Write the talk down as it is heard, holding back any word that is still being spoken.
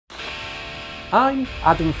I'm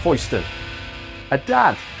Adam FOYSTON, a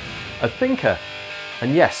dad, a thinker,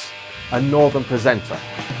 and yes, a northern presenter.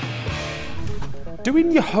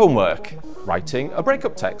 Doing your homework, writing a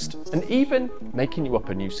breakup text, and even making you up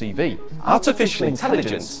a new CV. Artificial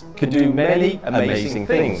intelligence can do many amazing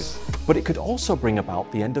things, but it could also bring about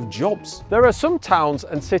the end of jobs. There are some towns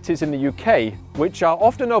and cities in the UK which are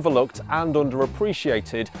often overlooked and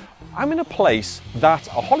underappreciated. I'm in a place that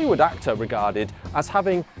a Hollywood actor regarded as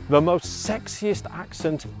having the most sexiest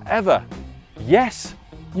accent ever. Yes,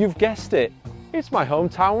 you've guessed it. It's my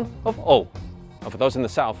hometown of Hull. And for those in the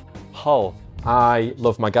south, Hull. I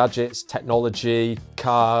love my gadgets, technology,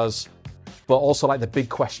 cars, but also like the big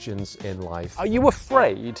questions in life. Are you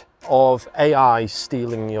afraid of AI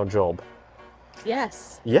stealing your job?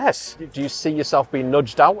 Yes. Yes. Do you see yourself being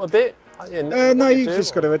nudged out a bit? No, you've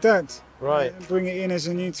just got to adapt. Right. Bring it in as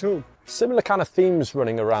a new tool. Similar kind of themes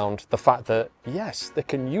running around the fact that, yes, they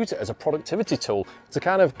can use it as a productivity tool to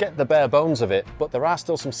kind of get the bare bones of it, but there are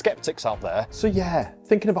still some skeptics out there. So yeah,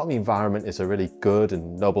 thinking about the environment is a really good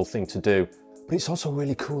and noble thing to do, but it's also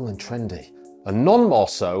really cool and trendy, and none more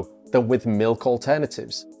so than with milk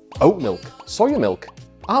alternatives. Oat milk, soya milk,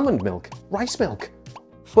 almond milk, rice milk.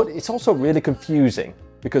 But it's also really confusing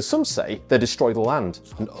because some say they destroy the land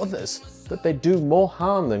and others that they do more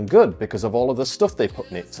harm than good because of all of the stuff they put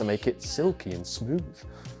in it to make it silky and smooth.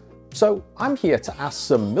 So I'm here to ask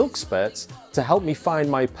some milk experts to help me find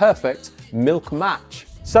my perfect milk match.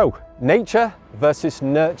 So, nature versus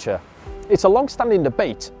nurture. It's a long-standing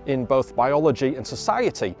debate in both biology and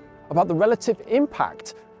society about the relative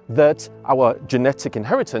impact that our genetic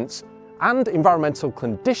inheritance and environmental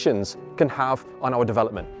conditions can have on our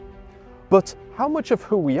development. But how much of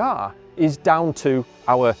who we are is down to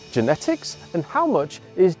our genetics and how much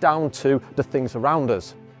is down to the things around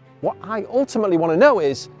us? What I ultimately want to know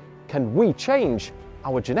is, can we change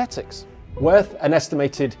our genetics? Worth an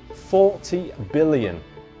estimated 40 billion,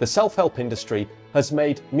 the self-help industry has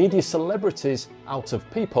made media celebrities out of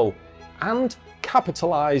people and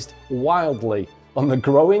capitalized wildly on the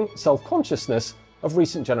growing self-consciousness of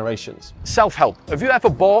recent generations. Self-help. Have you ever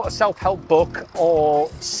bought a self-help book or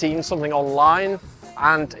seen something online?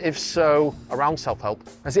 And if so, around self-help,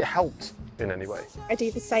 has it helped in any way? I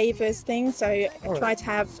do the savers thing, so I try to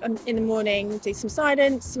have in the morning, do some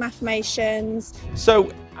silence, some affirmations.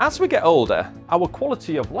 So as we get older, our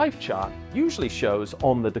quality of life chart usually shows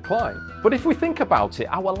on the decline. But if we think about it,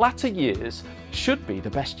 our latter years should be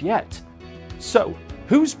the best yet. So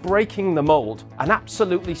who's breaking the mold and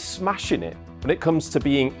absolutely smashing it when it comes to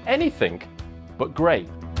being anything but great?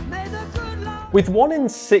 With 1 in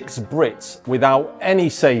 6 Brits without any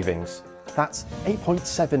savings, that's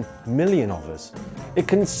 8.7 million of us, it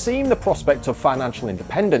can seem the prospect of financial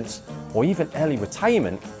independence or even early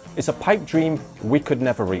retirement is a pipe dream we could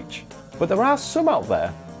never reach. But there are some out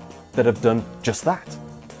there that have done just that.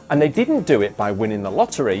 And they didn't do it by winning the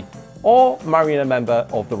lottery or marrying a member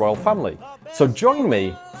of the royal family. So join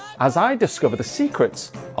me as I discover the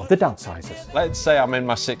secrets of the downsizers. Let's say I'm in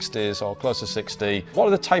my 60s or close to 60. What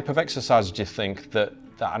are the type of exercises do you think that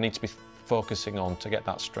I need to be focusing on to get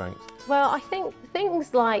that strength? Well, I think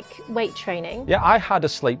things like weight training. Yeah, I had a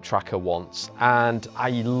sleep tracker once and I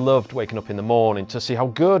loved waking up in the morning to see how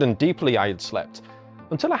good and deeply I had slept.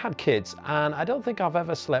 Until I had kids, and I don't think I've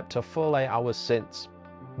ever slept a full 8 hours since.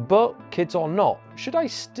 But kids or not, should I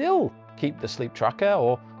still keep the sleep tracker,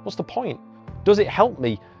 or what's the point? Does it help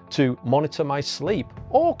me to monitor my sleep,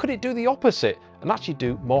 or could it do the opposite and actually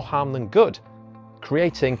do more harm than good,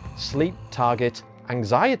 creating sleep target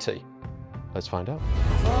anxiety? Let's find out.